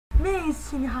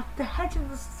MESSİ NİHAD'da hər gün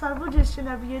dostlar bu cür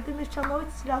bir yerdə Mekanoi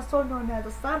silahlı oyun oynayan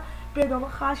dostlar. Ben onu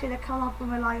xahiş elə kanal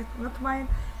abunə like unutmayın.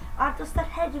 Artıq dostlar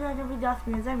hər gün video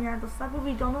atmayacağım yəni dostlar. Bu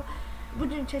videonu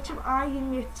bugün çəkib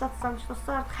ayın 27'si atsamış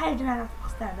dostlar. Artıq hər gün atmaq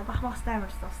istəyirəm, baxmaq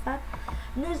istəmirsiniz dostlar.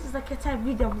 Növzdə keçər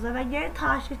videomuza və yeni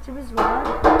takipçimiz var.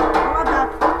 Ona da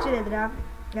təşəkkür edirəm.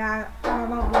 Yəni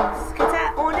kanalıma abunə olun. Keçər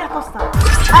oynayaq dostlar.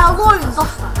 Əyləndi oyun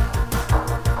dostlar.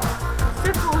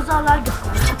 Sırf bu uzarlar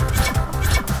götürün.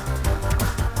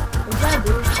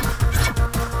 Güzeldi.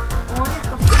 Oynayaq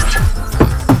dostlar.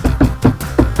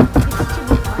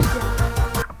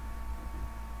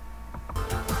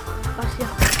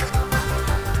 Başlayalım.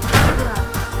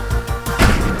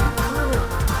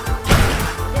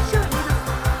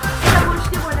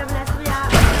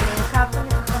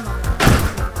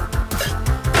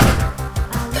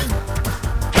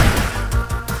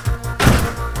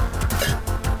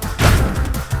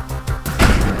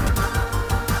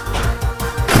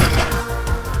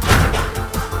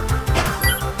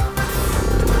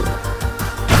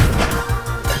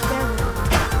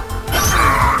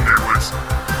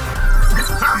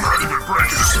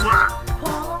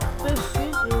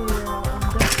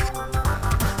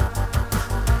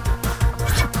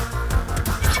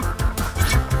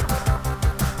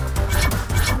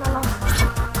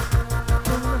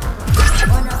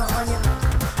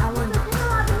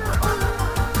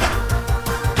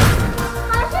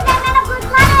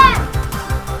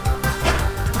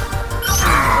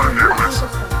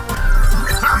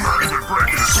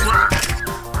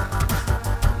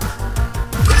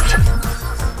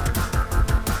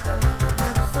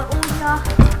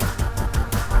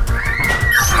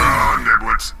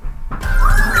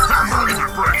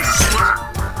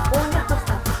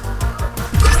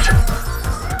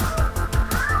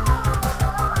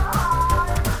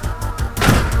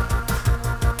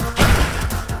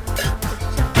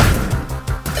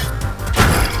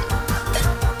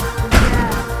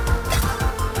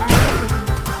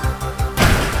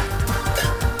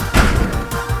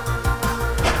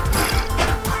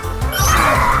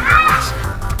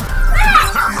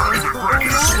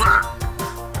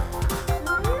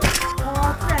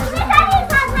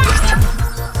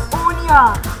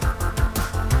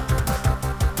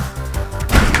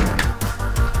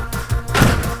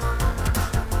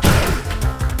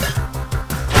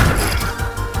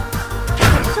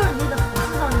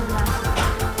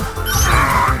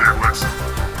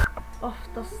 Of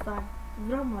dostlar,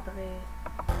 vuramadık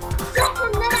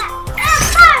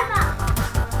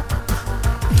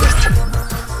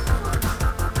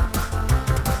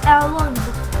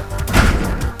Əyləndi.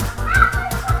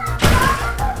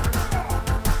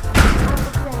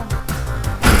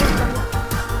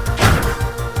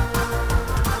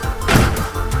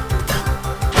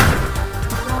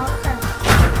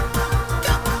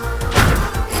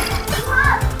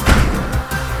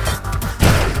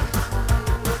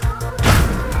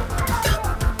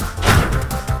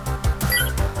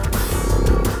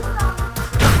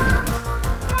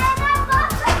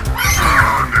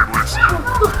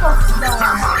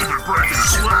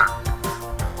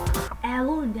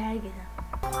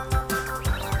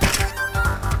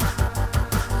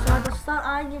 Sonra dostlar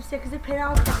ayın 28'i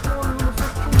penaltı takımı oyununu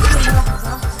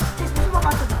seçmişim ama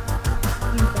başladım.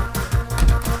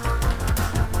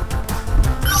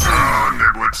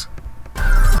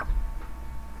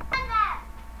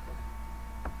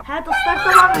 Hə dostlar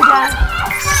tamam güzel.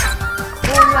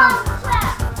 Oynayaq.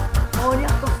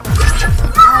 Oynayaq dostlar.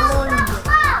 Əyləndi oyundu.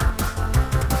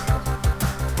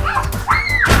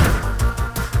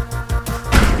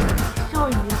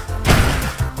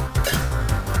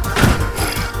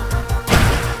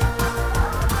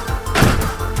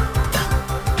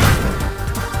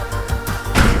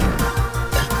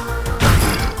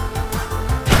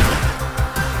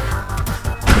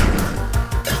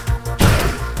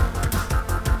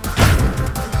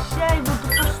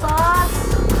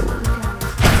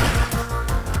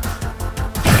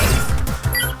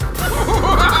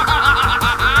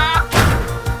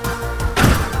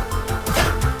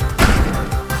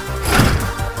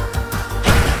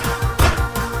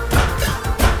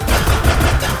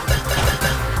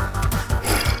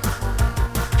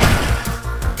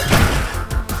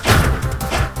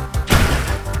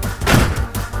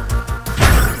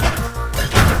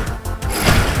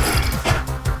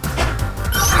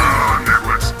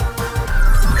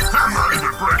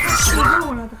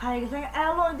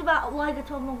 Əyləndi və like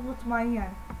atmayı unutmayın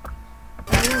yəni.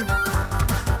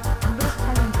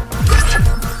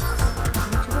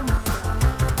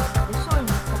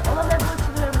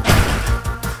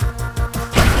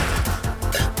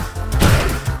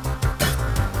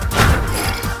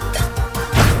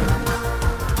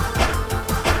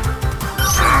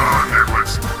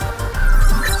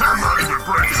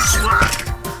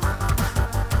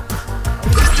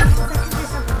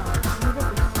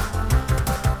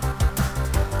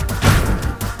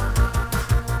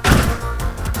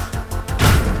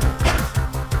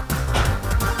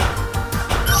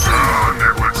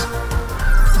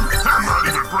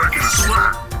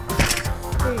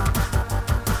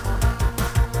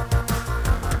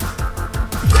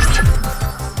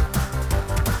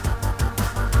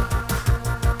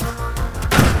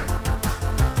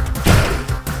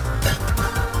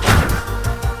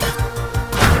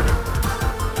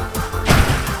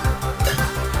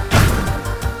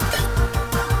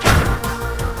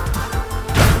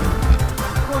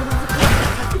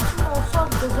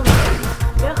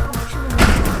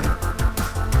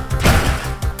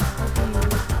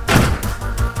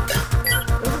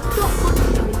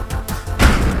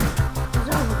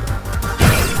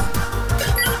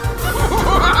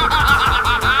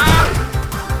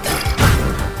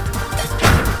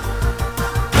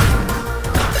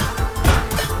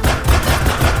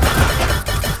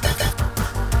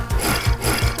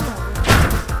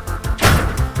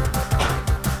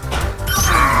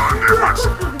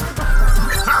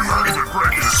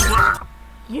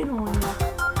 Yeni oynuyor.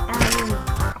 Əyləndi.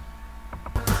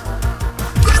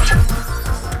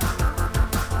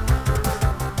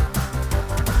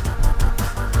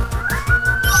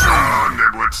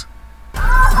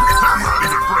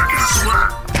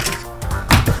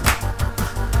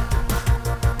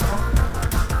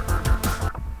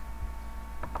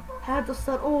 Hə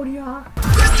dostlar, oynuyor.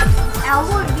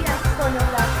 Oyun bir yaxşı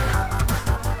oynayırlar.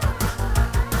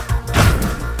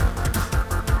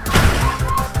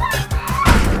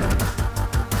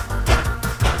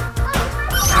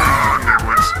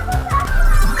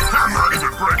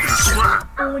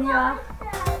 Oynuyor.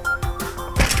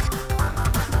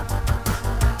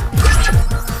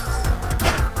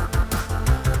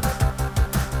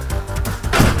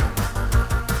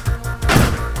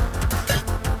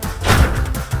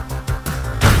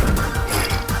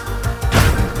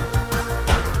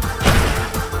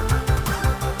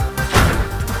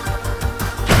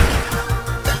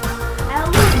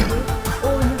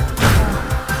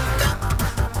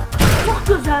 Çok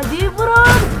güzeldi, vurun.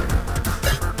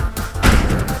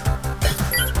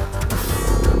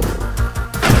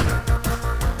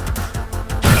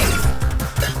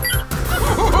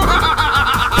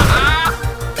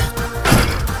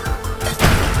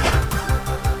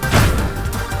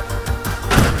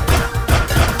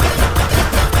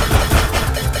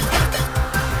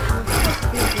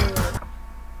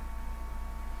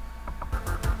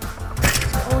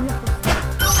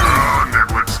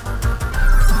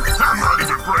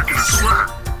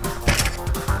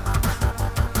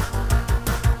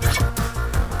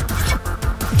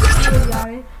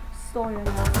 Yani story.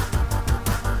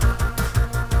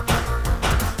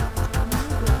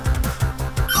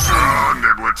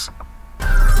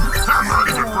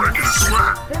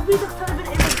 Ben bir doktora bir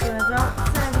emek koyacağım.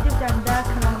 Sen gidip de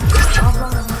kanalıma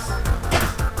abone olursun.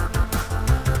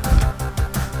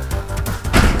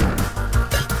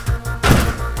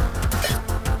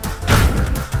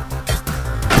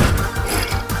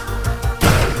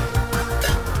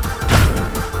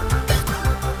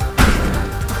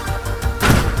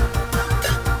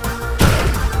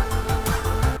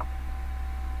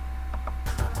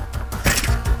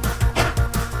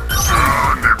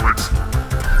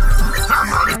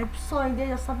 Sonraki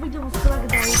videoda videomuz sıra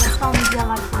kadar tam videoya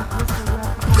var.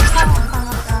 Tamam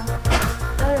sanattan.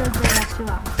 Öyle bir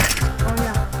var.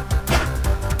 Oyna.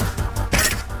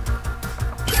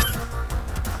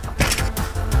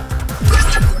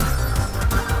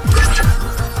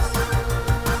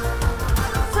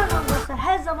 Sonra dostlar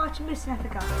her zaman için bir sinete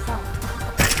kaldı. Sağ olun.